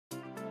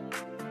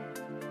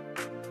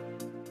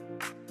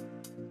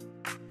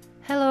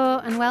Hello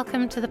and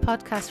welcome to the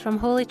podcast from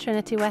Holy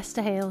Trinity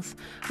Wester Hailes.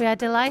 We are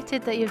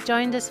delighted that you've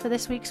joined us for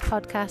this week's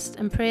podcast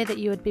and pray that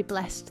you would be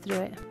blessed through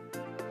it.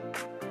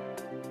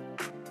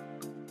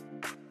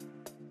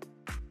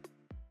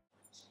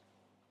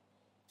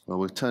 Well,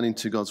 we're turning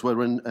to God's Word.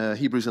 We're in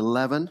Hebrews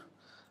 11,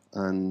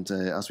 and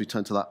as we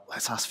turn to that,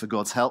 let's ask for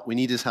God's help. We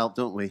need His help,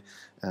 don't we,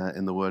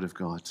 in the Word of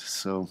God.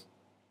 So,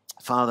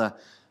 Father,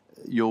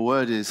 your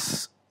Word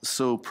is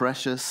so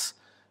precious.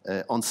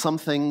 On some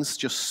things,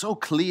 just so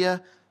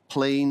clear,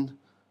 plain,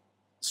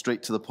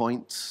 straight to the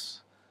point.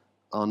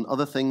 On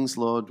other things,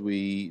 Lord,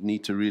 we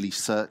need to really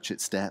search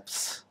its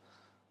depths.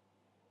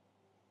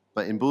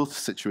 But in both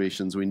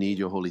situations, we need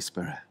your Holy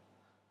Spirit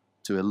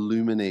to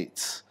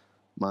illuminate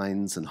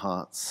minds and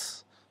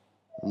hearts.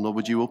 And Lord,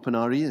 would you open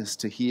our ears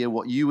to hear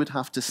what you would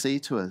have to say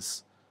to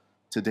us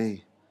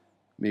today?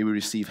 May we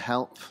receive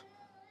help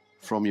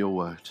from your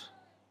word.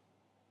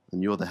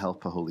 And you're the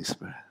helper, Holy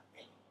Spirit.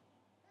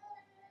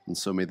 And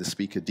so may the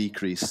speaker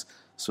decrease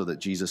so that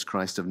Jesus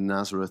Christ of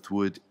Nazareth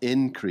would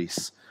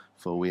increase,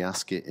 for we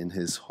ask it in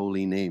his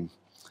holy name.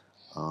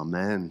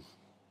 Amen.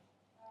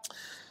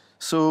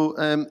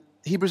 So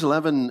Hebrews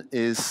 11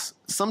 is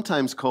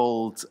sometimes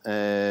called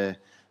the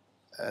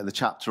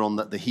chapter on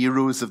the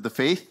heroes of the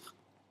faith.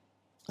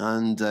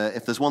 And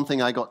if there's one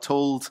thing I got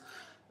told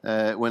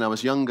when I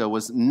was younger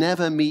was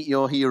never meet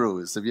your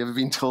heroes. Have you ever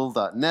been told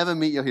that? Never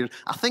meet your heroes.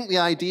 I think the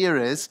idea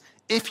is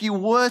if you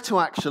were to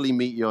actually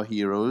meet your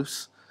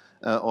heroes,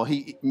 or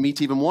meet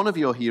even one of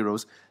your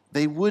heroes,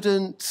 they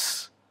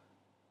wouldn't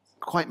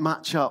quite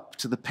match up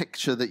to the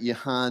picture that you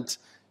had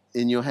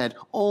in your head.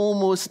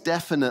 Almost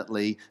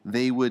definitely,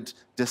 they would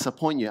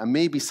disappoint you. And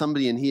maybe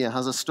somebody in here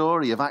has a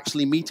story of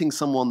actually meeting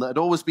someone that had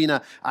always been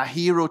a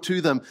hero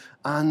to them.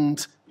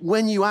 And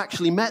when you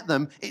actually met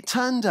them, it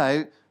turned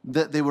out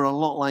that they were a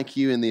lot like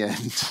you in the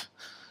end.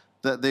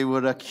 That they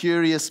were a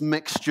curious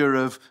mixture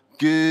of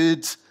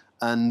good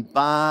and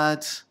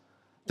bad.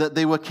 That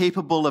they were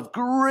capable of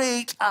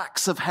great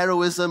acts of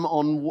heroism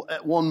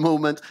at one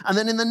moment, and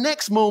then in the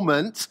next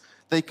moment,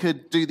 they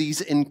could do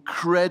these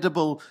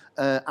incredible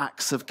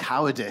acts of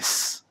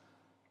cowardice.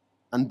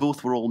 And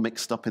both were all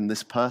mixed up in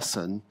this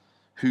person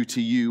who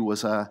to you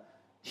was a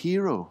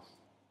hero.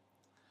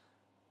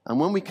 And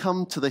when we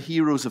come to the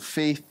heroes of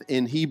faith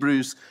in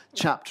Hebrews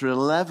chapter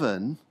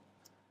 11,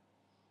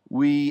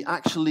 we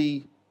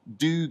actually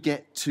do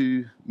get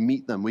to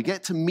meet them. We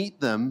get to meet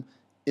them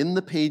in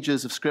the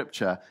pages of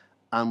Scripture,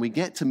 and we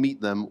get to meet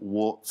them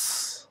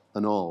warts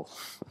and all.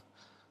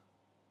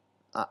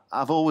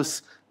 I've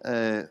always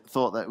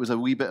thought that it was a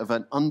wee bit of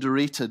an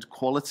underrated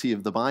quality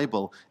of the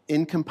Bible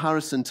in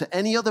comparison to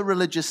any other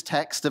religious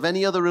text of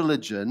any other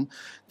religion,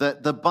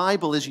 that the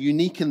Bible is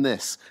unique in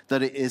this,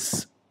 that it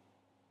is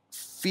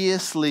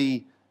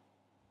fiercely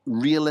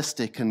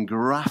realistic and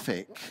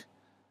graphic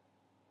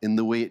in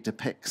the way it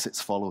depicts its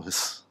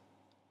followers.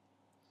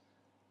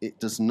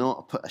 It does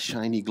not put a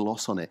shiny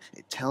gloss on it.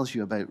 It tells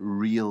you about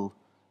real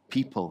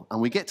people. And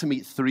we get to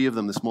meet three of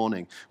them this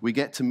morning. We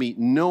get to meet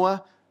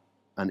Noah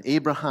and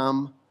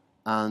Abraham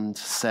and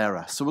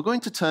Sarah. So we're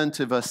going to turn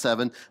to verse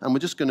 7, and we're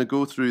just going to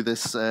go through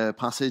this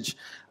passage,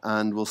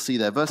 and we'll see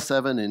there. Verse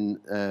 7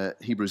 in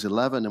Hebrews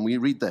 11, and we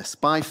read this.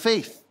 By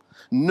faith,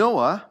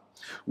 Noah,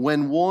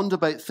 when warned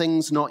about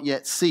things not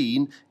yet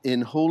seen,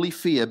 in holy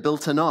fear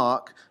built an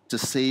ark to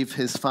save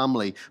his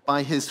family.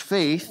 By his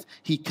faith,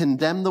 he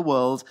condemned the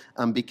world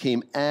and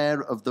became heir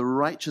of the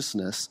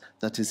righteousness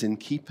that is in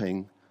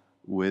keeping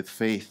with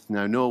faith.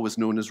 Now, Noah was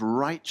known as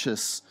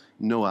righteous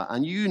Noah.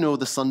 And you know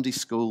the Sunday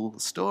school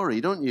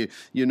story, don't you?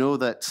 You know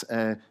that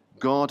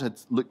God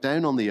had looked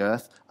down on the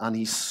earth and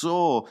he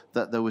saw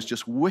that there was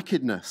just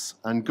wickedness.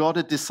 And God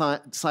had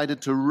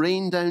decided to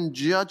rain down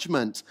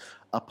judgment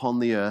upon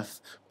the earth.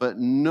 But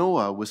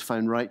Noah was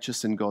found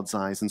righteous in God's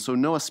eyes. And so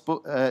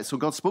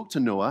God spoke to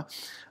Noah,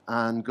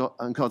 and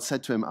God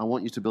said to him, I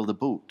want you to build a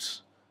boat.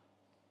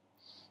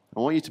 I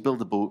want you to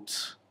build a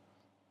boat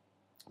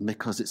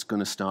because it's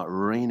going to start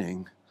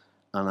raining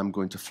and I'm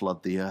going to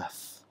flood the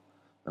earth.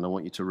 And I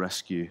want you to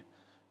rescue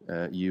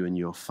you and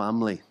your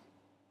family.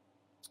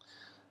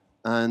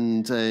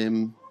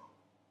 And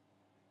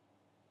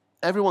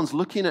everyone's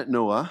looking at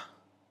Noah,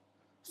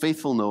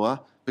 faithful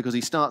Noah, because he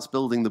starts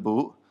building the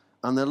boat.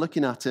 And they're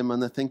looking at him and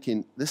they're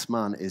thinking, this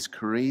man is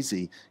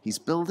crazy. He's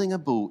building a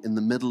boat in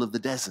the middle of the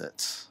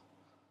desert.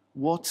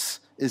 What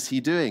is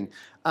he doing?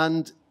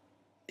 And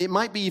it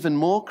might be even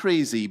more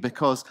crazy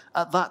because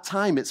at that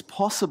time it's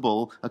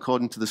possible,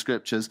 according to the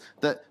scriptures,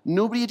 that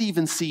nobody had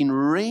even seen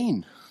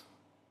rain.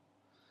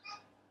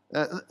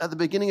 At the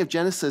beginning of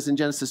Genesis, in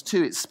Genesis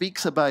 2, it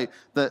speaks about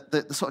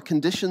the sort of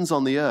conditions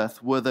on the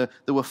earth where there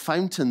were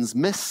fountains,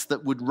 mists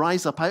that would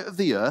rise up out of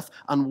the earth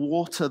and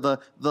water the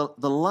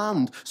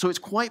land. So it's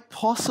quite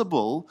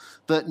possible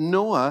that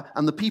Noah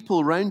and the people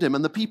around him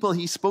and the people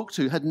he spoke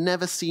to had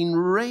never seen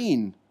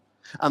rain.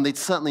 And they'd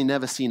certainly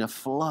never seen a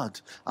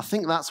flood. I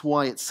think that's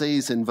why it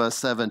says in verse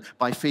 7,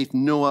 by faith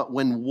Noah,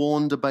 when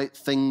warned about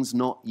things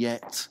not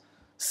yet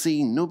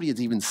seen. Nobody had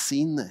even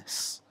seen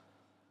this.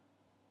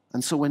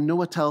 And so when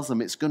Noah tells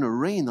them it's going to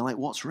rain, they're like,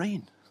 what's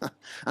rain?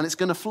 and it's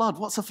going to flood.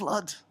 What's a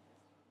flood?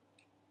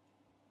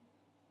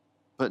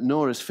 But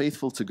Noah is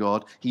faithful to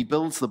God. He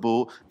builds the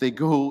boat. They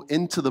go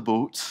into the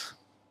boat.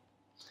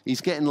 He's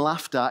getting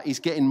laughed at. He's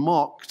getting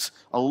mocked.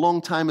 A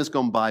long time has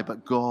gone by,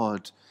 but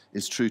God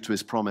is true to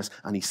his promise,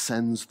 and he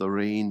sends the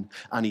rain,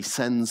 and he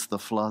sends the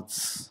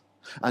floods.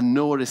 And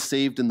Noah is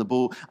saved in the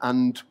boat.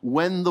 And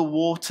when the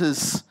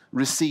waters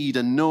recede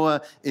and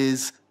Noah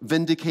is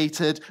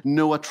vindicated,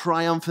 Noah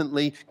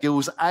triumphantly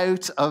goes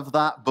out of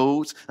that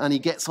boat, and he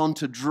gets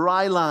onto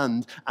dry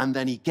land, and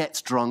then he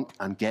gets drunk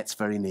and gets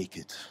very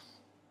naked.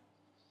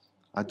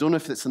 I don't know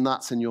if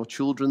that's in your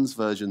children's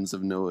versions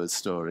of Noah's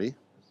story,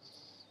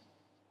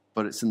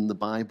 but it's in the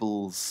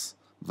Bible's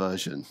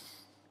version.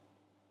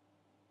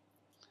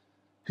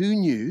 Who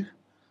knew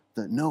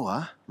that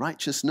Noah,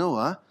 righteous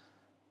Noah,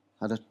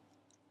 had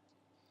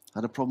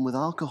a problem with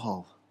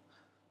alcohol?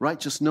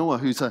 Righteous Noah,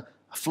 who's a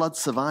flood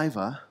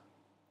survivor.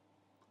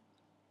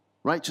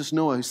 Righteous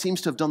Noah, who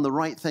seems to have done the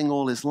right thing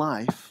all his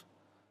life,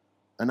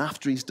 and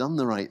after he's done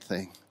the right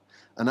thing,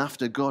 and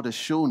after God has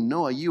shown,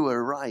 Noah, you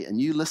were right,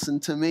 and you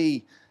listened to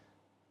me,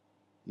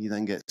 he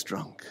then gets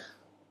drunk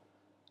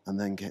and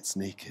then gets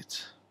naked.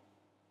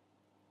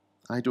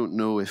 I don't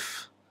know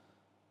if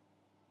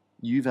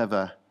you've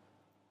ever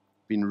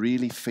been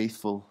really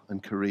faithful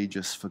and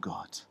courageous for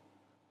God,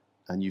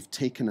 and you've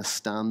taken a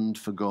stand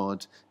for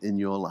God in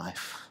your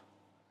life,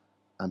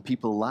 and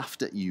people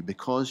laughed at you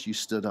because you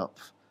stood up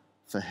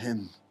for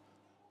him.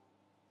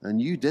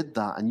 And you did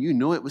that, and you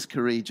know it was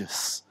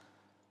courageous.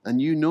 And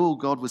you know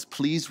God was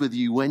pleased with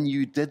you when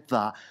you did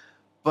that.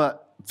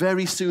 But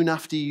very soon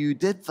after you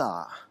did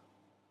that,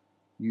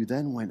 you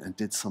then went and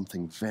did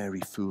something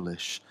very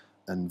foolish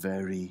and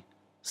very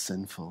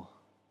sinful.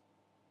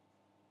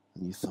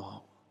 And you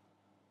thought,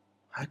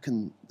 how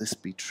can this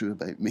be true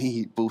about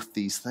me, both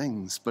these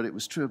things? But it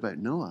was true about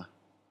Noah.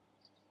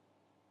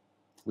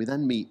 We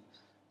then meet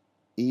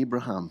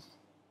Abraham.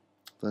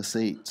 Verse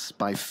 8,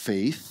 by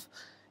faith,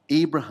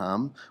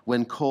 Abraham,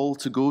 when called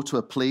to go to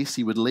a place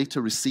he would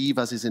later receive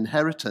as his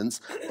inheritance,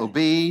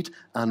 obeyed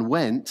and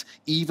went,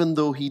 even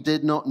though he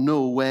did not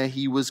know where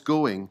he was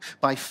going.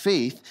 By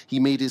faith, he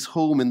made his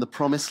home in the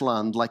promised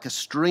land like a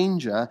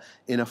stranger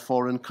in a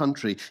foreign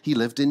country. He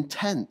lived in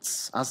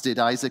tents, as did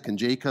Isaac and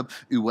Jacob,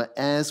 who were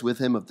heirs with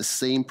him of the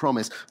same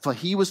promise. For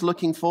he was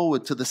looking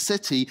forward to the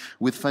city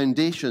with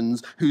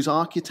foundations, whose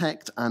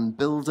architect and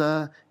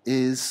builder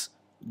is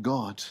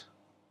God.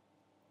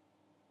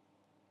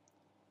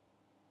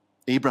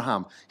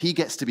 Abraham, he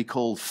gets to be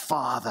called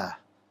Father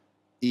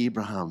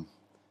Abraham.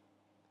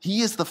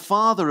 He is the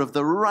father of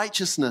the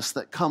righteousness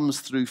that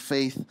comes through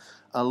faith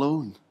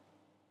alone.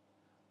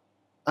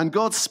 And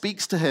God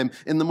speaks to him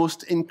in the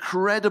most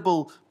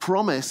incredible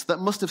promise that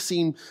must have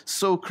seemed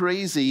so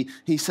crazy.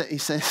 He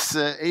says,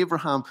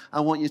 Abraham, I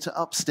want you to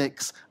up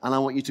sticks, and I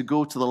want you to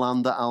go to the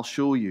land that I'll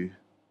show you.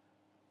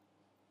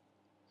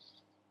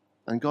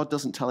 And God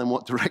doesn't tell him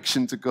what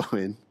direction to go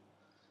in.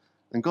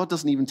 And God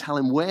doesn't even tell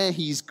him where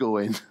he's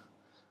going.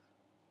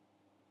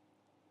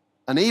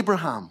 And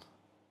Abraham,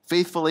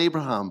 faithful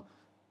Abraham,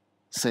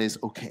 says,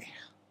 okay.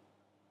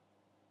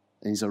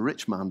 And he's a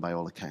rich man by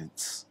all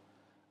accounts.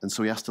 And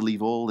so he has to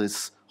leave all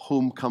his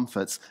home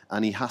comforts,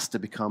 and he has to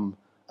become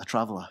a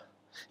traveler.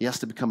 He has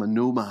to become a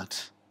nomad.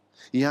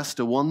 He has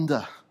to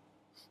wander.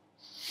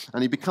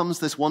 And he becomes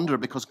this wanderer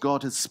because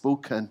God has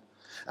spoken,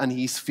 and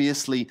he's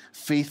fiercely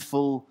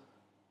faithful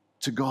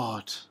to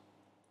God.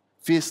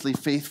 Fiercely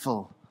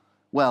faithful.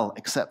 Well,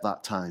 except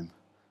that time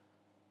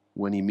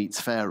when he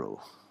meets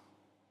Pharaoh.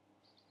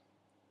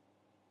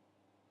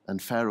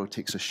 And Pharaoh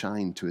takes a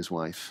shine to his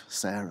wife,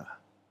 Sarah.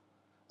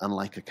 And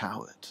like a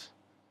coward,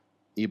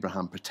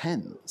 Abraham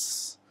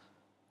pretends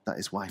that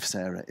his wife,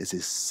 Sarah, is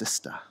his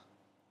sister.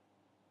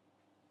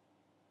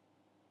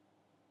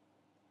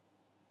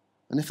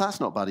 And if that's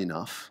not bad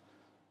enough,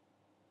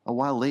 a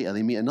while later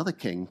they meet another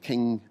king,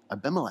 King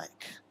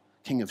Abimelech,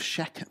 king of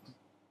Shechem.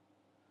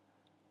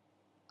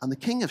 And the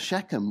king of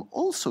Shechem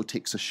also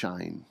takes a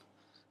shine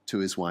to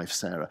his wife,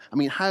 Sarah. I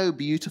mean, how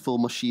beautiful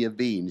must she have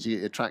been?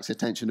 She attracts the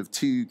attention of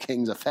two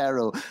kings, a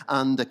pharaoh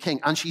and a king.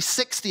 And she's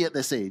 60 at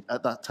this age,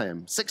 at that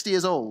time, 60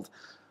 years old.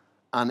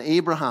 And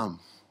Abraham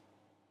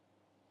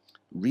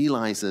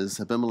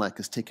realizes Abimelech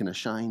has taken a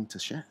shine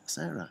to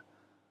Sarah.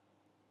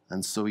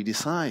 And so he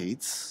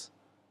decides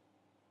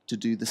to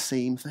do the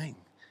same thing.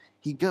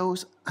 He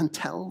goes and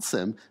tells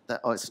him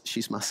that,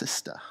 she's my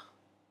sister,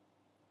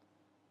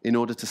 in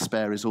order to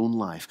spare his own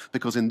life.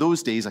 Because in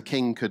those days, a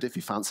king could, if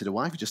he fancied a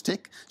wife, just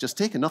take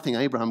her. Nothing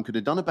Abraham could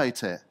have done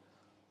about it.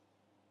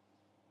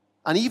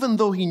 And even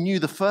though he knew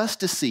the first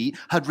deceit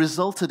had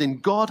resulted in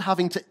God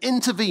having to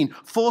intervene,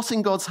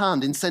 forcing God's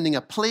hand in sending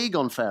a plague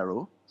on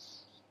Pharaoh,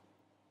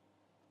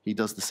 he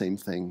does the same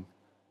thing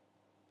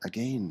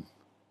again.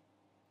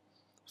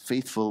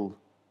 Faithful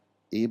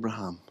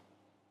Abraham.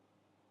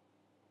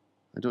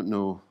 I don't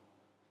know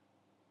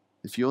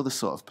if you're the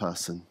sort of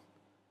person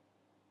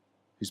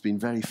who's been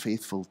very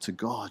faithful to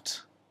God.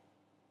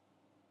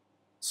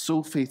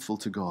 So faithful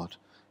to God.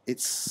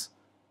 It's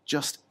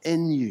just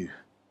in you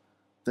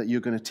that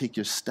you're going to take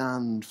your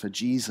stand for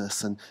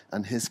Jesus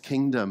and his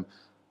kingdom.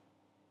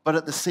 But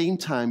at the same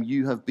time,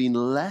 you have been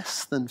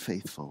less than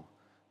faithful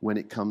when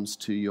it comes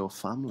to your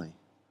family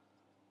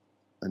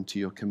and to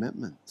your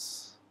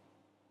commitments.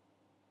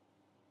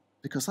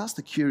 Because that's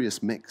the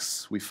curious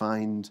mix we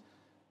find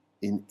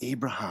in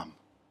Abraham,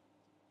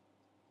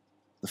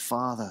 the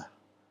father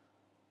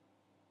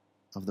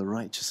of the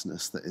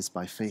righteousness that is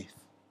by faith.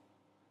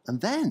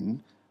 And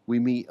then we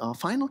meet our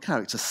final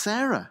character,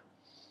 Sarah.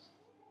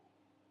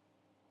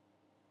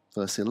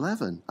 Verse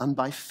 11, and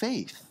by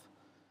faith,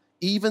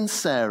 even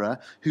Sarah,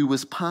 who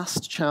was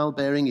past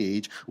childbearing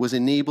age, was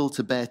enabled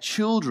to bear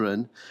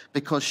children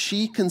because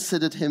she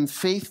considered him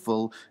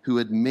faithful who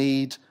had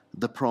made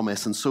the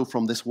promise. And so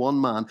from this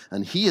one man,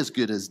 and he as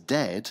good as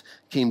dead,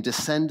 came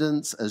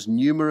descendants as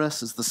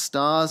numerous as the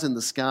stars in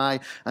the sky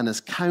and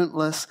as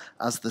countless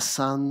as the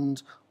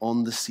sand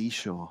on the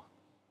seashore.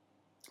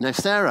 Now,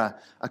 Sarah,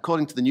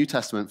 according to the New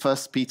Testament, 1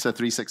 Peter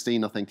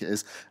 3:16, I think it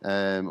is,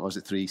 or is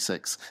it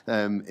 3:6?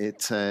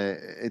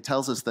 It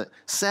tells us that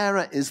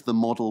Sarah is the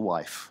model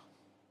wife.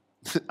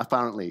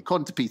 Apparently,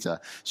 according to Peter,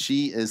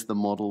 she is the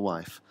model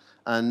wife.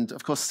 And,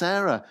 of course,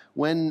 Sarah,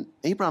 when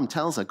Abraham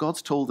tells her,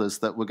 God's told us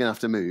that we're going to have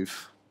to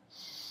move,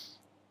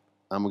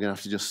 and we're going to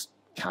have to just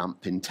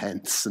camp in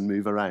tents and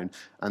move around.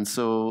 And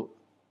so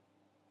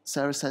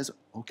Sarah says,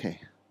 okay,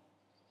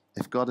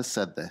 if God has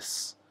said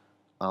this,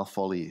 I'll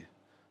follow you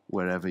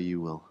wherever you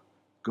will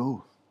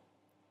go.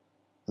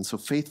 And so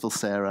faithful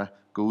Sarah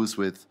goes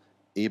with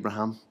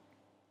Abraham,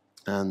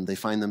 and they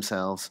find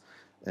themselves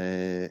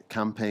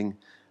camping.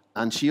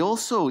 And she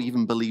also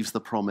even believes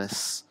the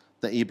promise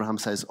that Abraham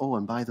says, oh,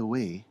 and by the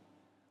way,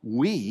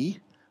 we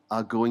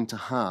are going to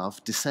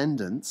have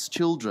descendants,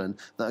 children,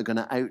 that are going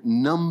to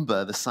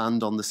outnumber the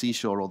sand on the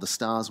seashore or the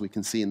stars we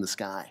can see in the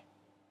sky.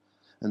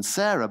 And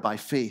Sarah, by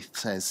faith,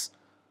 says,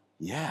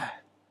 yeah,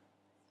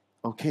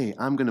 okay,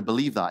 I'm going to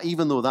believe that.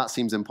 Even though that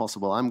seems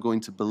impossible, I'm going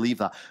to believe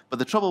that. But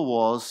the trouble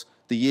was,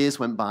 the years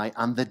went by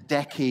and the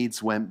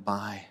decades went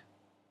by.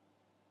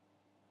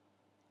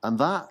 And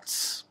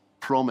that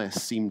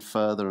promise seemed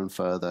further and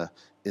further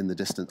in the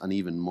distance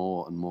and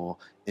more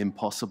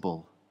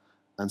impossible.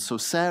 And so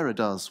Sarah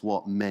does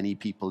what many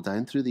people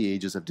down through the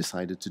ages have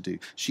decided to do.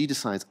 She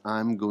decides,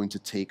 I'm going to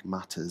take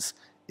matters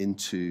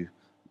into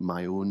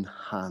my own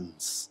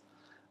hands,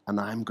 and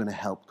I'm going to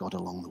help God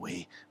along the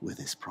way with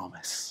his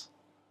promise.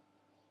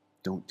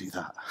 Don't do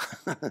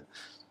that.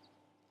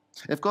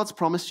 If God's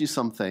promised you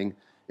something,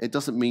 it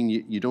doesn't mean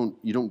you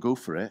don't go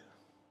for it.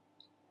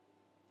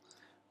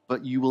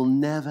 But you will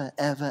never,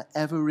 ever,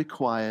 ever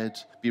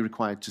be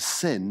required to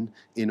sin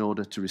in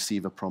order to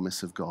receive a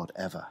promise of God,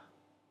 ever.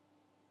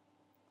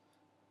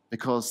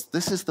 Because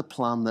this is the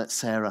plan that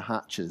Sarah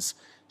hatches.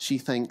 She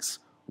thinks,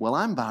 well,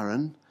 I'm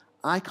barren.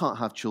 I can't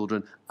have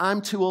children.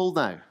 I'm too old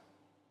now.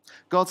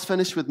 God's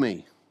finished with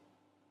me.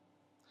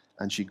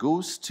 And she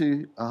goes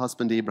to her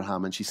husband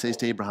Abraham and she says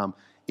to Abraham,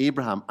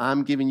 Abraham,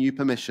 I'm giving you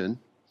permission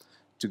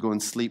to go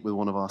and sleep with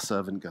one of our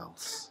servant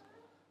girls.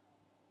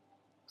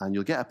 And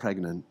you'll get her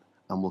pregnant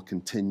and we'll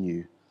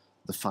continue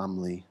the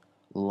family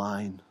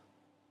line.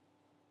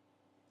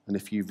 And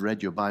if you've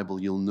read your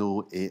Bible, you'll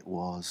know it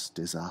was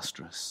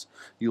disastrous.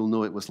 You'll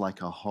know it was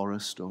like a horror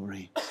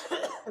story.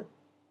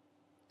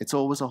 It's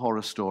always a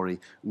horror story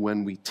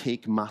when we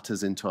take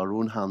matters into our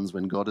own hands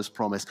when God has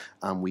promised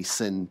and we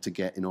sin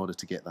in order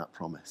to get that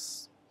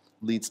promise.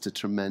 It leads to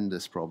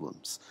tremendous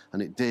problems.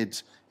 And it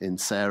did in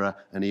Sarah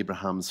and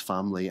Abraham's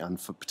family and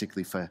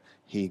particularly for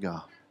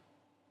Hagar.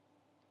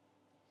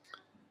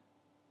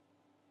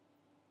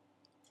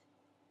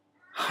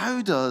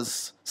 How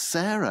does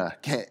Sarah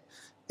get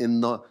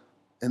in the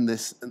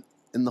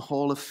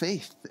hall of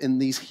faith, in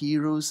these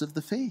heroes of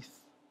the faith?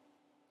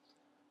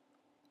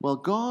 Well,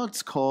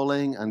 God's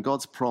calling and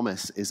God's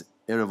promise is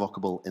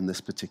irrevocable in this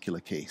particular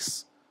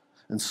case.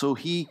 And so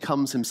he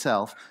comes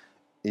himself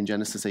in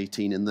Genesis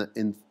 18 in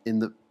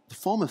the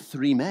form of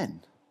three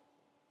men.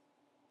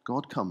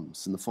 God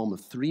comes in the form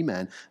of three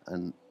men,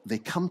 and they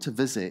come to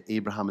visit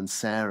Abraham and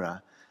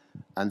Sarah.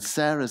 And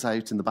Sarah's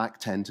out in the back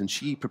tent, and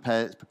she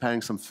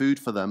preparing some food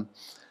for them.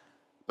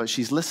 But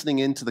she's listening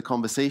into the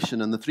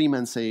conversation, and the three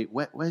men say,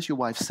 where's your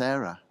wife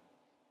Sarah?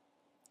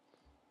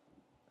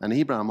 And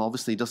Abraham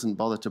obviously doesn't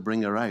bother to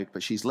bring her out,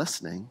 but she's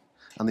listening.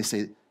 And they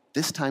say,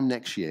 this time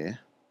next year,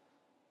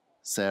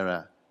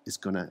 Sarah is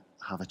going to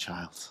have a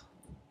child.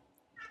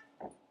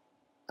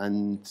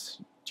 And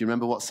do you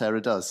remember what Sarah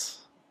does?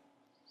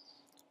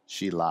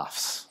 She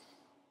laughs.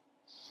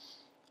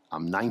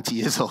 I'm 90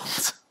 years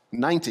old.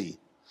 90.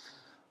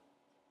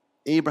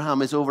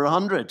 Abraham is over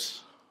 100.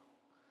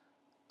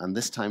 And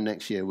this time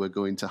next year, we're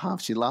going to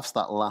have. She laughs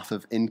that laugh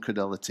of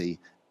incredulity.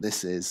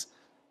 This is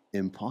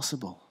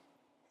impossible.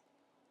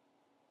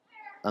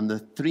 And the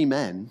three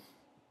men,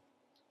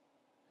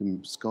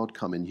 whom God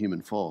come in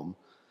human form,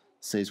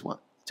 says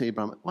to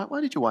Abraham,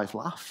 why did your wife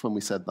laugh when we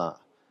said that?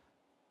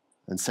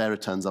 And Sarah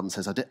turns up and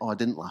says, I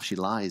didn't laugh. She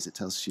lies. It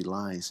tells she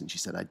lies. And she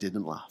said, I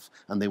didn't laugh.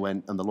 And they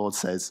went, and the Lord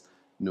says,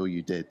 no,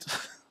 you did.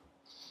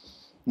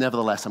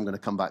 Nevertheless, I'm going to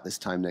come back this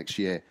time next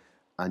year,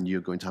 and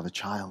you're going to have a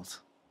child.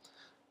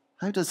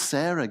 How does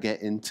Sarah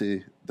get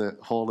into the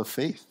hall of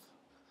faith?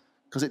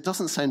 Because it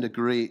doesn't sound a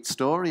great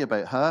story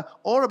about her,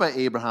 or about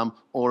Abraham,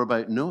 or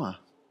about Noah.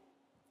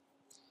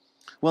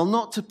 Well,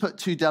 not to put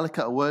too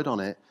delicate a word on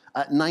it,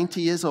 at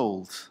 90 years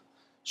old,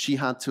 she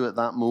had to, at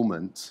that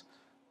moment,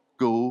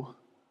 go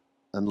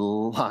and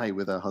lie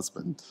with her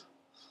husband.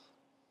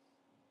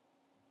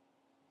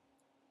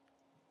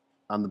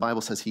 And the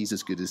Bible says he's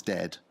as good as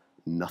dead.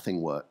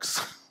 Nothing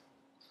works.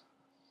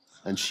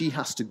 And she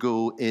has to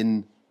go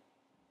in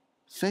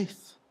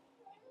faith.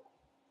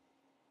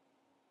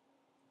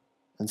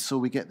 And so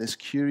we get this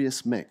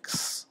curious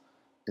mix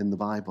in the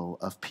Bible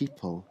of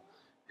people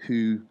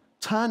who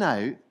turn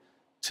out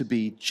to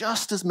be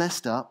just as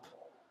messed up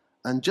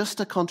and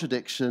just a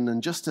contradiction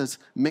and just as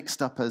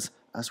mixed up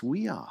as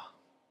we are.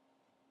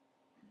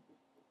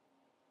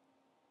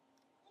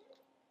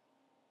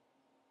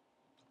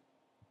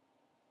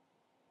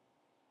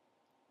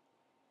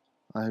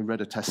 I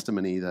read a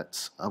testimony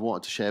that I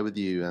wanted to share with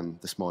you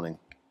this morning.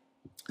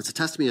 It's a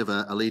testimony of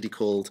a lady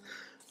called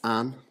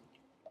Anne.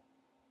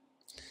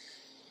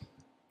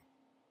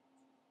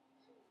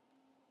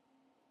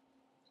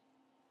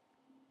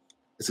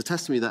 It's a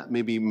testimony that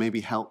maybe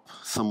help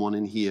someone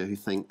in here who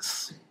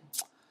thinks,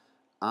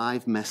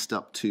 I've messed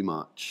up too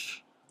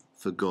much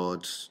for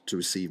God to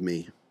receive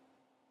me.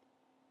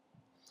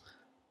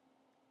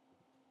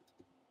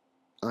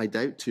 I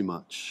doubt too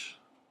much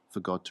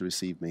for God to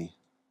receive me.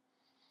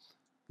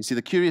 You see,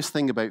 the curious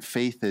thing about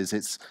faith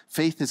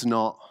is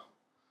not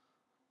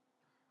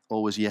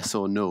always yes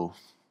or no.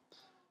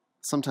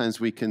 Sometimes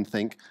we can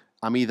think,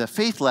 I'm either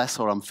faithless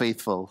or I'm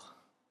faithful.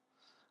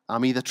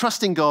 I'm either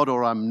trusting God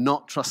or I'm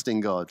not trusting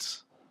God.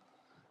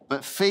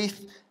 But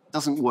faith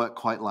doesn't work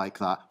quite like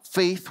that.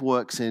 Faith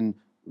works in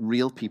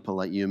real people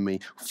like you and me.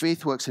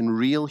 Faith works in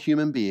real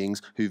human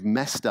beings who've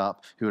messed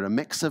up, who are a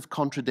mix of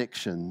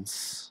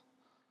contradictions.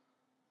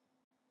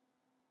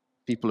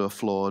 People who are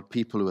flawed,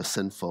 people who are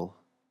sinful.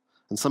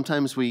 And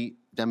sometimes we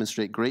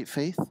demonstrate great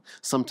faith.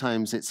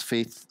 Sometimes it's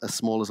faith as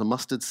small as a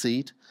mustard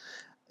seed.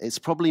 It's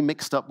probably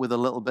mixed up with a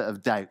little bit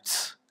of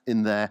doubt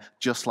in there,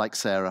 just like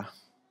Sarah,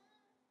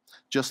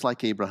 just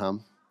like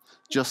Abraham,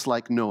 just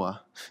like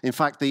Noah. In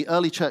fact, the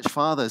early church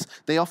fathers,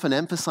 they often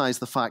emphasize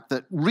the fact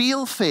that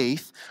real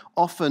faith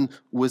often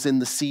was in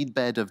the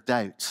seedbed of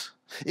doubt.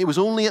 It was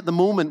only at the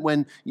moment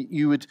when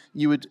you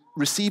would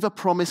receive a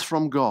promise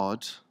from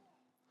God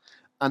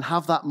and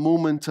have that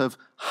moment of,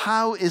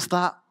 how is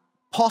that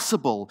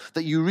possible,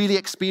 that you really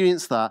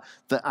experience that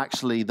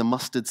actually the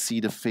mustard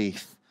seed of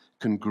faith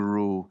can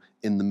grow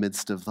in the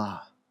midst of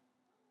that.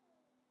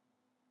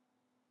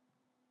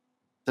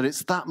 That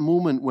it's that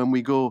moment when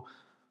we go,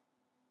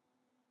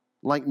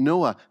 like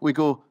Noah, we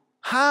go,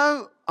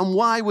 how and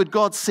why would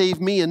God save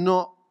me and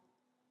not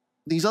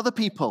these other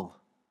people?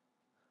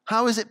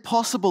 How is it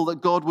possible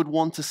that God would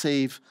want to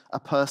save a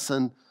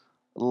person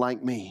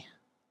like me?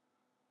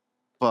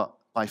 But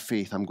by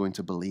faith, I'm going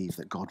to believe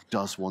that God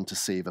does want to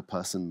save a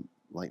person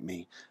like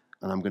me.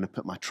 And I'm going to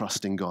put my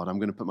trust in God. I'm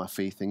going to put my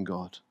faith in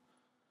God.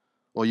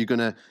 Or you're going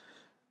to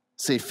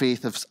say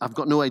faith of, I've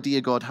got no idea,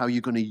 God, how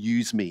you're going to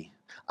use me.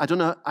 I don't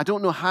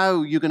know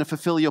how you're going to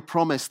fulfill your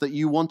promise that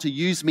you want to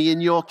use me in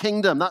your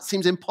kingdom. That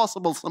seems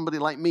impossible, somebody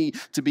like me,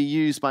 to be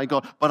used by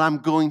God. But I'm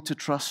going to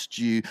trust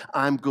you.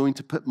 I'm going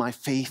to put my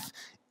faith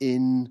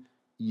in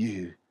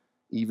you,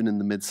 even in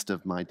the midst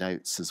of my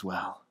doubts as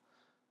well.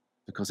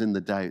 Because in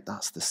the doubt,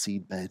 that's the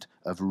seedbed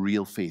of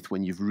real faith,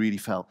 when you've really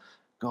felt,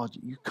 God,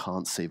 you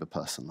can't save a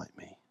person like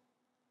me.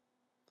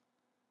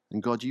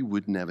 And God, you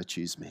would never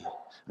choose me.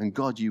 And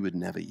God, you would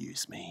never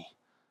use me.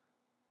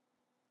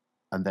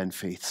 And then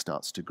faith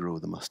starts to grow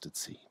the mustard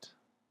seed.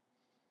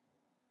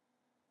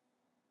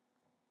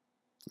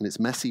 And it's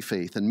messy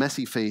faith, and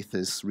messy faith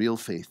is real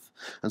faith.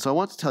 And so I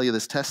want to tell you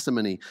this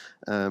testimony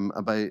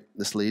about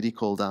this lady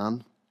called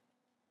Anne.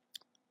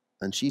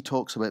 And she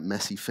talks about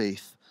messy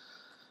faith.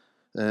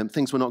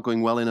 Things were not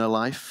going well in her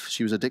life.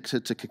 She was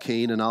addicted to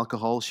cocaine and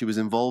alcohol. She was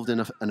involved in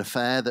an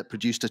affair that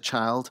produced a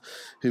child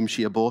whom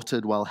she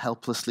aborted while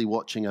helplessly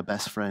watching her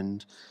best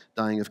friend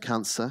dying of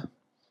cancer.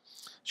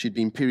 She'd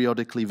been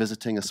periodically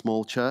visiting a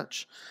small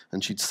church,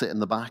 and she'd sit in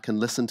the back and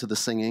listen to the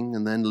singing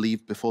and then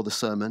leave before the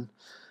sermon.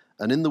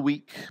 And in the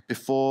week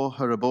before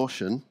her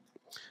abortion,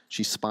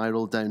 she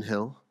spiraled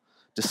downhill.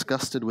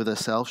 Disgusted with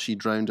herself, she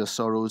drowned her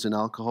sorrows in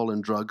alcohol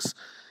and drugs.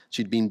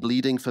 She'd been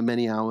bleeding for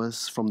many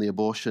hours from the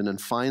abortion, and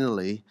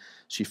finally,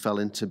 she fell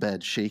into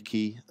bed,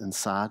 shaky and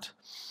sad.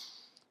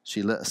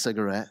 She lit a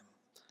cigarette,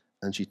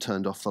 and she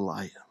turned off the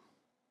light.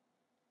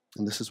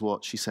 And this is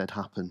what she said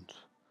happened.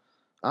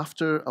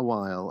 After a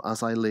while,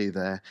 as I lay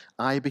there,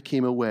 I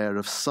became aware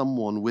of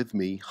someone with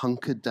me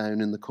hunkered down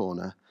in the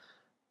corner,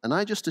 and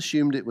I just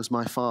assumed it was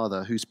my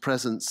father, whose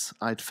presence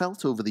I'd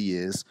felt over the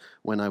years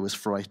when I was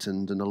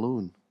frightened and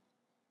alone.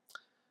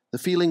 The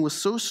feeling was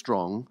so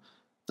strong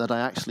that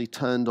I actually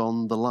turned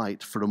on the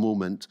light for a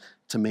moment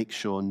to make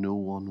sure no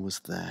one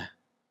was there.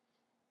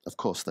 Of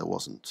course there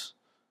wasn't.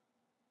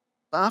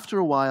 But after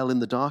a while in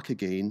the dark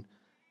again,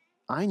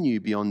 I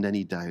knew beyond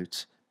any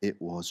doubt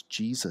It was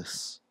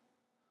Jesus.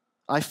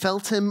 I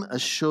felt him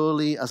as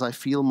surely as I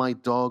feel my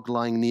dog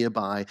lying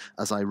nearby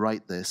as I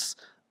write this,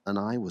 and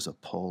I was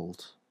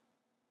appalled.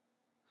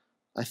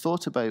 I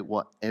thought about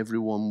what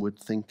everyone would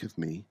think of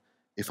me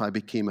if I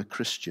became a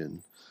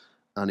Christian,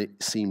 and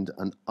it seemed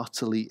an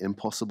utterly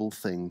impossible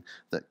thing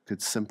that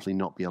could simply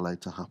not be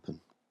allowed to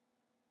happen.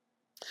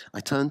 I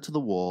turned to the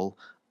wall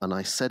and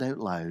I said out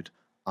loud,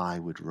 I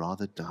would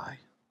rather die.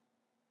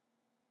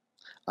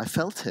 I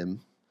felt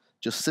him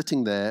just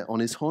sitting there on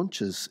his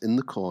haunches in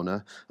the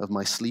corner of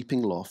my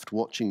sleeping loft,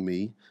 watching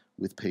me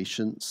with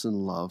patience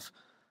and love,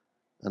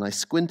 and I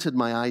squinted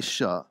my eyes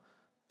shut,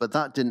 but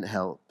that didn't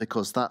help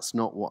because that's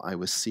not what I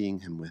was seeing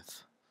him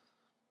with.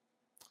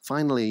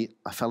 Finally,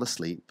 I fell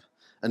asleep,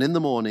 and in the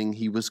morning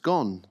he was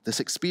gone.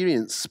 This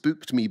experience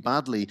spooked me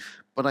badly,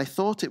 but I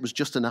thought it was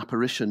just an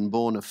apparition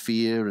born of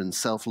fear and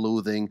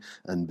self-loathing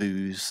and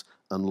booze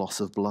and loss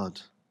of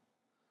blood.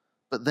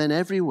 But then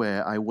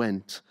everywhere I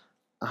went,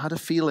 I had a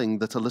feeling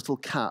that a little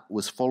cat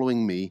was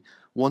following me,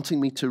 wanting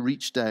me to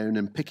reach down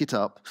and pick it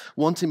up,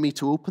 wanting me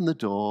to open the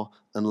door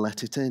and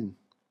let it in.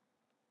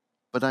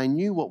 But I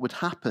knew what would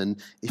happen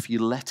if you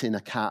let in a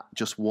cat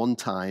just one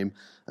time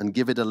and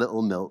give it a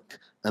little milk,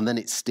 and then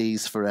it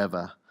stays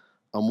forever.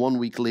 And 1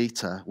 week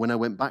later, when I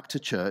went back to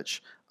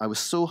church, I was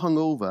so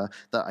hungover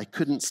that I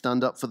couldn't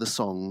stand up for the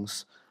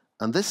songs.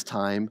 And this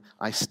time,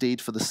 I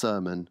stayed for the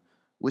sermon,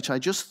 which I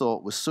just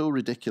thought was so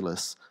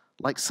ridiculous,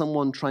 like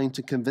someone trying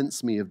to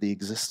convince me of the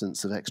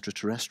existence of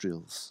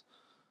extraterrestrials.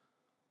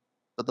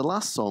 But the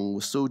last song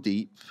was so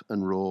deep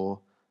and raw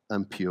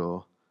and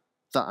pure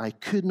that I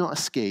could not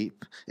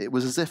escape. It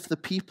was as if the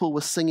people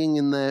were singing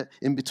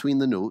in between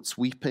the notes,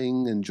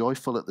 weeping and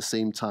joyful at the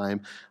same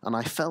time, and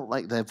I felt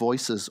like their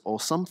voices or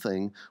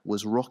something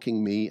was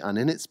rocking me and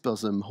in its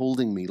bosom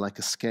holding me like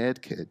a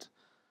scared kid.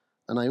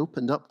 And I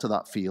opened up to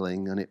that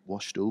feeling and it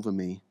washed over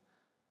me.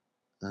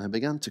 And I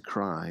began to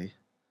cry.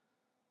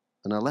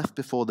 And I left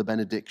before the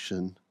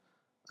benediction,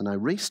 and I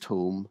raced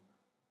home,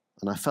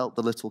 and I felt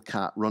the little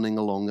cat running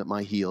along at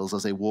my heels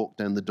as I walked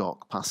down the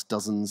dock past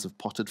dozens of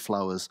potted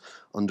flowers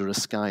under a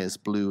sky as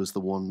blue as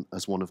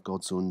one of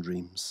God's own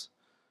dreams.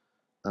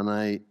 And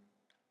I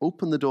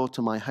opened the door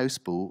to my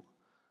houseboat,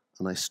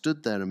 and I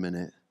stood there a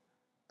minute,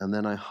 and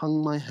then I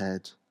hung my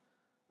head,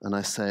 and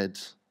I said,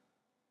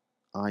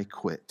 I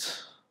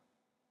quit.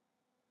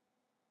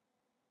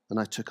 And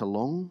I took a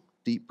long,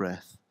 deep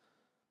breath,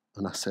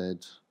 and I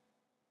said,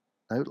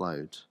 out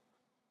loud,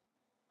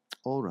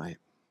 all right,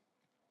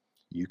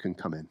 you can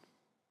come in.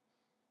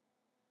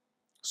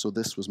 So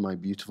this was my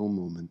beautiful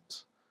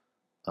moment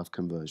of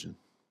conversion.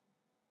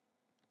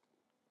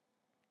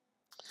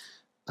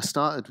 I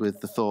started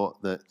with the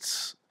thought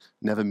that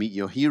never meet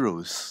your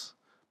heroes,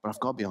 but I've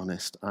got to be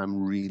honest,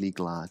 I'm really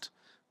glad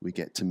we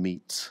get to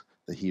meet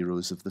the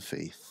heroes of the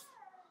faith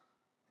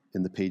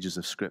in the pages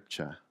of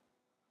Scripture.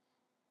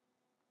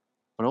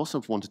 But I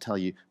also want to tell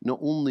you, not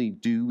only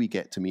do we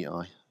get to meet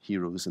our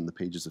heroes in the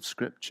pages of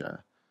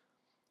Scripture,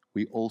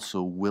 we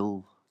also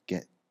will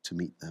get to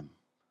meet them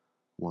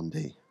one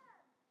day.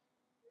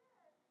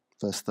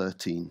 Verse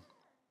 13.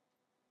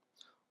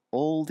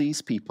 All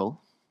these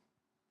people,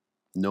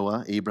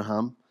 Noah,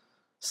 Abraham,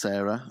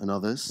 Sarah, and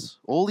others,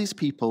 all these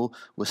people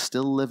were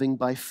still living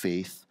by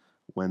faith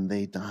when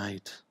they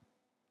died.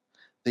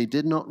 They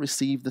did not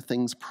receive the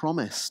things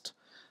promised.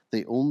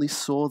 They only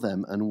saw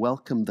them and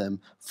welcomed them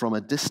from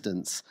a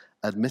distance,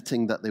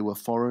 admitting that they were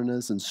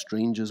foreigners and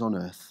strangers on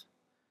earth.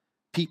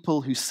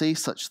 People who say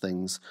such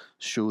things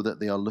show that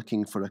they are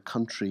looking for a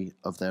country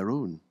of their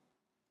own.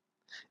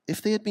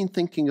 If they had been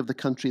thinking of the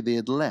country they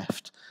had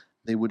left,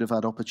 they would have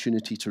had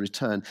opportunity to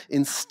return.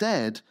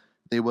 Instead,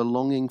 they were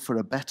longing for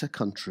a better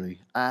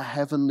country, a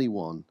heavenly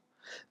one.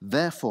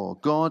 Therefore,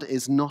 God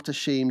is not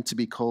ashamed to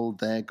be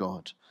called their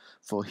God,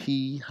 for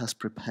he has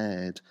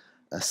prepared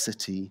a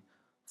city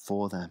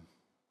for them.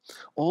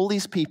 All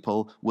these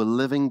people were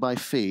living by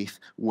faith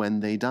when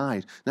they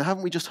died. Now,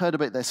 haven't we just heard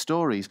about their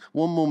stories?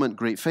 One moment,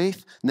 great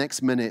faith.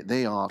 Next minute,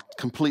 they are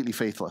completely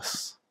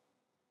faithless.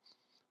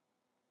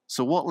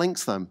 So what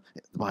links them?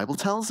 The Bible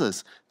tells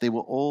us they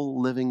were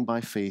all living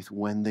by faith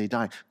when they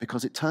died,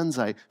 because it turns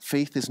out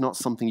faith is not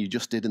something you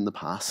just did in the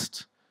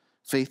past.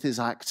 Faith is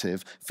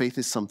active. Faith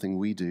is something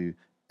we do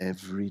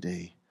every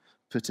day,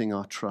 putting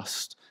our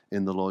trust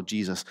in the Lord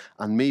Jesus.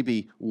 And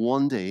maybe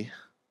one day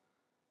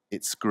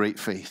it's great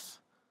faith,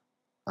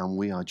 and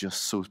we are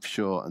just so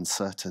sure and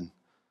certain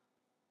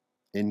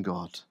in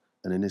God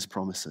and in his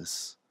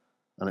promises.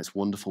 And it's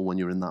wonderful when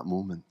you're in that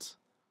moment.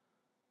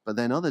 But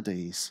then other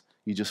days,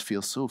 you just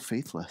feel so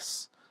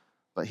faithless.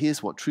 But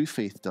here's what true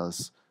faith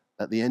does.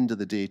 At the end of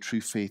the day,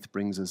 true faith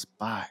brings us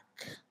back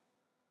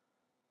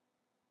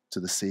to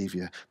the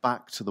Savior,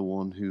 back to the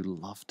one who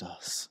loved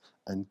us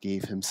and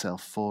gave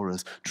himself for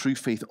us. True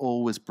faith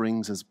always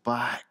brings us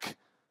back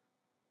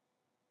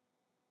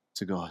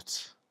to God.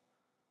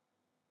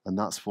 And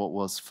that's what it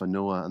was for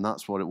Noah, and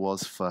that's what it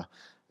was for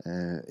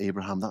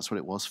Abraham. That's what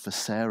it was for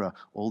Sarah.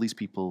 All these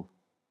people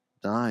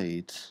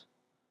died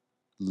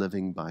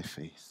living by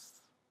faith.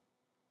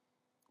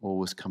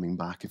 always coming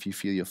back. If you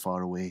feel you're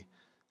far away,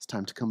 it's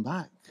time to come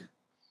back.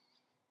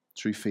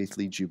 True faith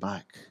leads you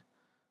back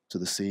to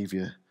the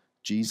Savior,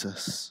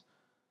 Jesus.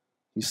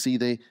 You see,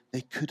 they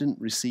couldn't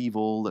receive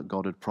all that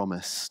God had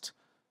promised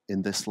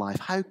in this life.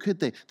 How could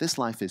they? This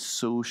life is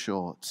so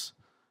short,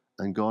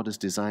 and God has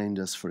designed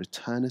us for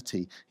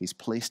eternity. He's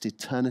placed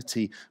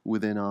eternity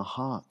within our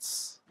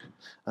hearts.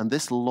 And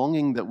this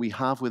longing that we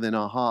have within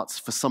our hearts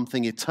for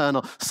something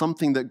eternal,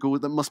 something that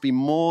must be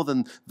more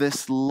than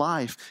this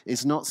life,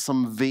 is not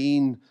some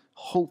vain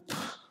hope.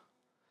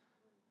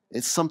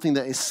 It's something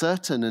that is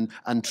certain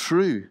and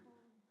true.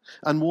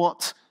 And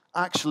what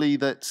actually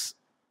that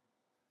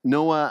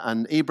Noah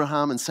and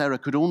Abraham and Sarah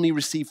could only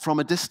receive from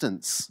a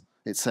distance,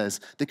 it says.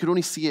 They could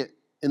only see it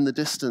in the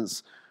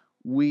distance.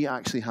 We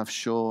actually have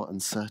sure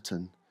and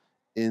certain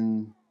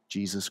in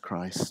Jesus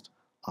Christ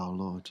our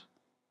Lord.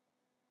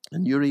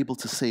 And you're able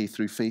to say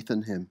through faith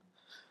in him,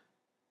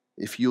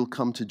 if you'll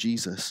come to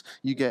Jesus,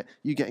 you get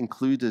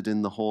included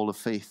in the hall of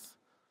faith.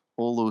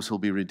 All those who'll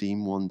be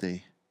redeemed one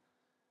day.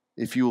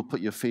 If you will put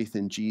your faith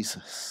in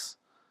Jesus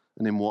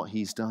and in what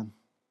he's done.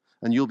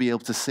 And you'll be able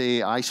to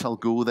say, I shall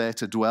go there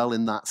to dwell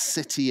in that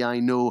city I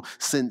know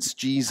since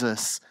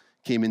Jesus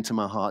came into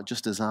my heart,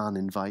 just as Anne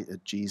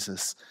invited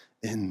Jesus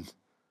in.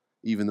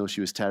 Even though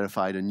she was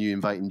terrified and knew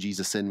inviting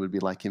Jesus in would be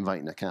like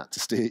inviting a cat to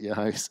stay at your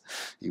house.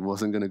 He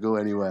wasn't going to go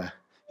anywhere.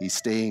 He's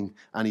staying,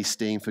 and he's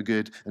staying for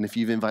good. And if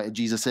you've invited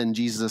Jesus in,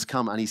 Jesus has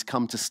come, and he's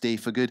come to stay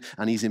for good.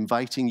 And he's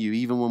inviting you,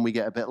 even when we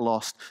get a bit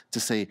lost, to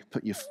say,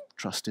 put your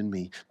trust in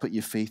me, put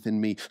your faith in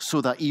me,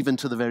 so that even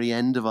to the very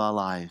end of our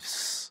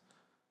lives,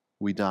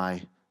 we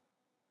die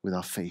with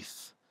our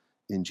faith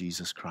in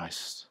Jesus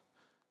Christ.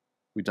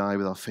 We die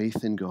with our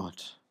faith in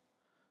God.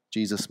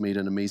 Jesus made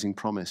an amazing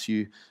promise.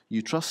 You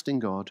trust in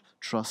God,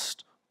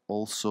 trust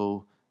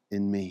also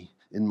in me.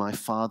 In my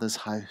Father's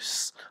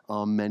house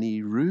are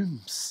many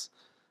rooms,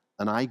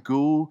 and I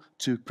go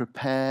to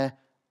prepare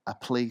a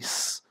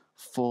place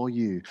for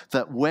you,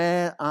 that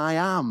where I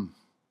am,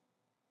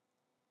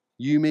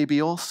 you may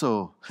be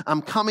also.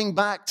 I'm coming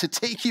back to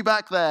take you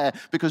back there,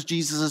 because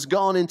Jesus has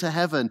gone into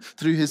heaven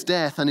through his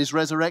death and his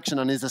resurrection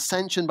and his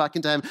ascension back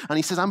into heaven. And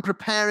he says, I'm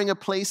preparing a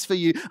place for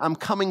you. I'm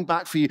coming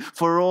back for you,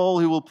 for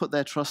all who will put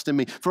their trust in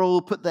me, for all who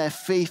will put their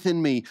faith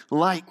in me,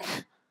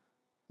 like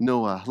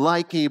Noah,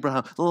 like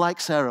Abraham,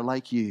 like Sarah,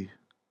 like you,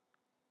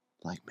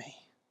 like me.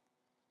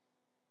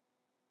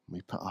 We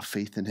put our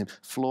faith in him.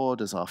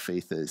 Flawed as our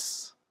faith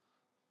is.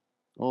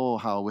 Oh,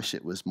 how I wish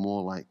it was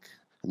more like,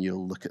 and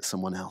you'll look at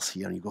someone else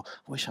here and you go,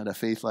 I wish I had a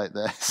faith like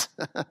this.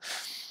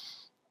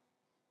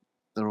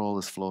 They're all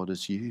as flawed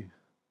as you.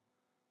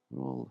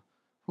 We're all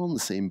in the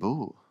same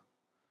boat.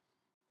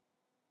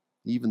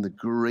 Even the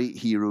great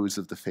heroes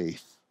of the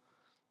faith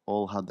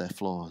all had their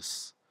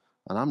flaws.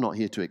 And I'm not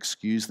here to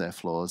excuse their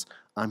flaws.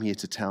 I'm here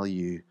to tell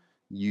you,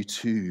 you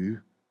too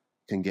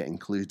can get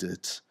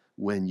included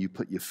when you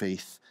put your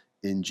faith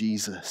in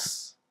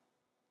Jesus.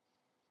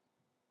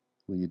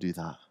 Will you do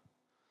that?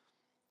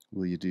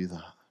 Will you do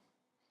that?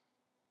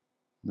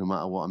 No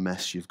matter what a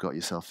mess you've got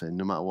yourself in,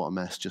 no matter what a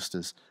mess, just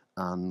as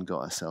Anne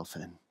got herself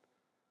in,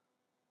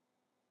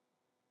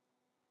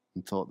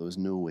 and thought there was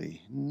no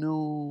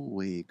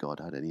way God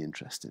had any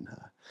interest in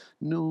her.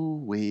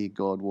 No way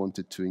God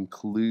wanted to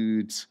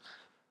include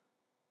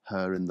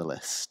her in the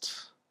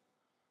list.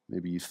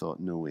 Maybe you thought,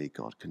 no way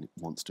God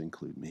wants to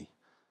include me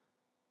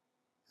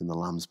in the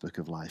Lamb's Book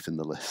of Life, in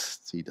the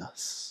list. He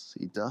does.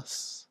 He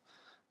does.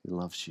 He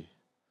loves you.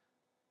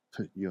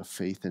 Put your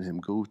faith in him.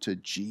 Go to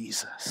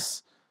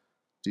Jesus.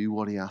 Do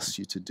what he asks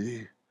you to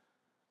do.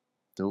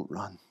 Don't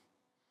run.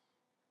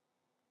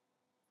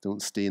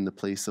 Don't stay in the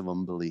place of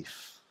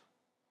unbelief.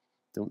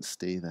 Don't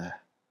stay there.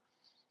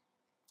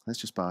 Let's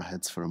just bow our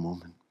heads for a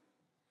moment.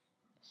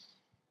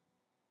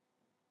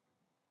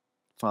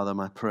 Father,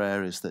 my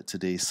prayer is that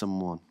today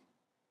someone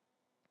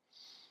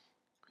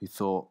who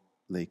thought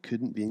they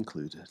couldn't be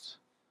included,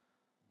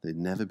 they'd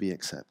never be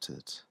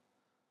accepted,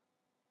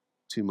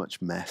 too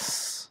much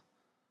mess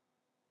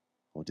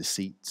or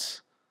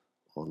deceit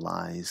or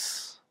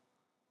lies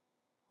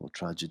or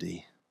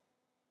tragedy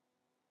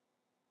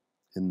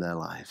in their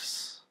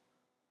lives,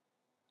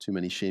 too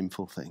many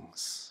shameful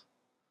things.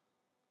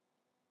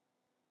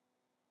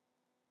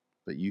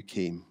 But you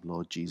came,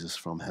 Lord Jesus,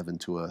 from heaven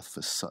to earth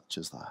for such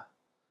as that.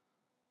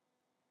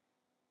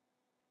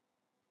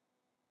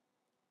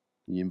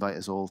 You invite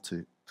us all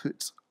to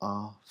put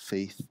our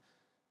faith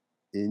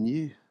in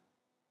you.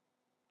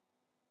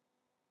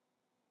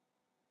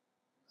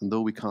 And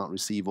though we can't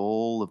receive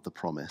all of the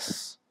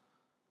promise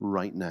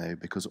right now,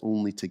 because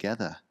only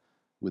together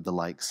with the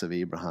likes of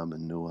Abraham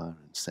and Noah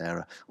and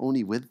Sarah,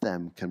 only with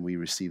them can we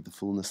receive the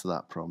fullness of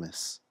that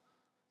promise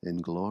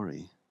in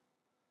glory.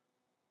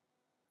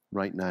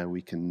 Right now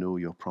we can know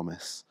your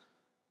promise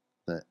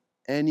that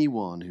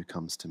anyone who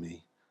comes to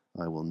me,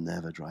 I will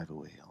never drive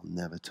away. I'll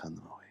never turn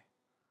them away.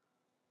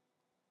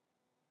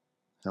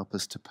 Help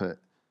us to put,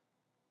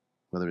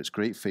 whether it's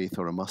great faith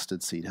or a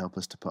mustard seed, help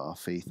us to put our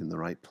faith in the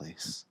right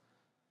place,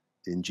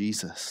 in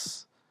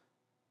Jesus,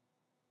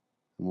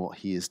 and what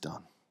he has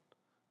done,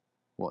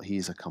 what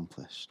he's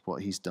accomplished,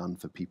 what he's done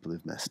for people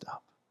who've messed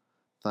up.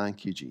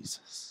 Thank you,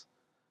 Jesus.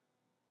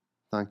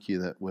 Thank you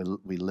that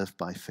we live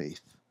by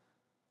faith.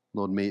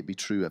 Lord, may it be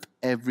true of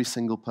every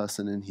single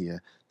person in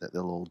here that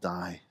they'll all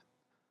die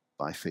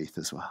by faith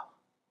as well.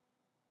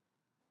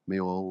 May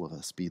all of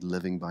us be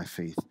living by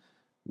faith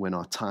when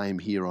our time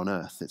here on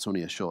earth, it's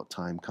only a short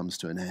time, comes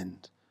to an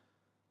end.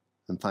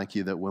 And thank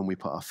you that when we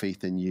put our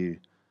faith in you,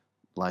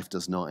 life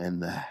does not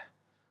end there,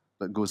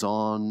 but goes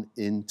on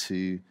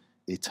into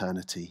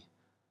eternity.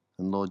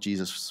 And Lord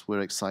Jesus,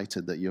 we're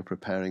excited that you're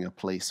preparing a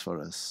place for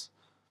us,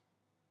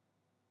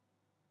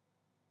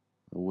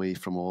 away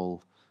from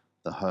all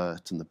the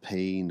hurt and the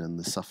pain and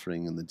the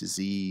suffering and the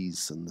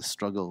disease and the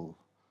struggle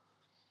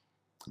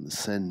and the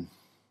sin.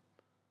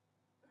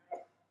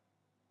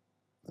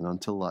 And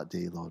until that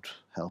day, Lord,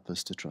 help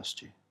us to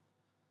trust you.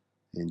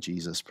 In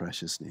Jesus'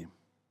 precious name.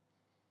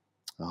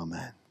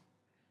 Amen.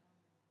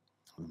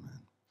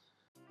 Amen.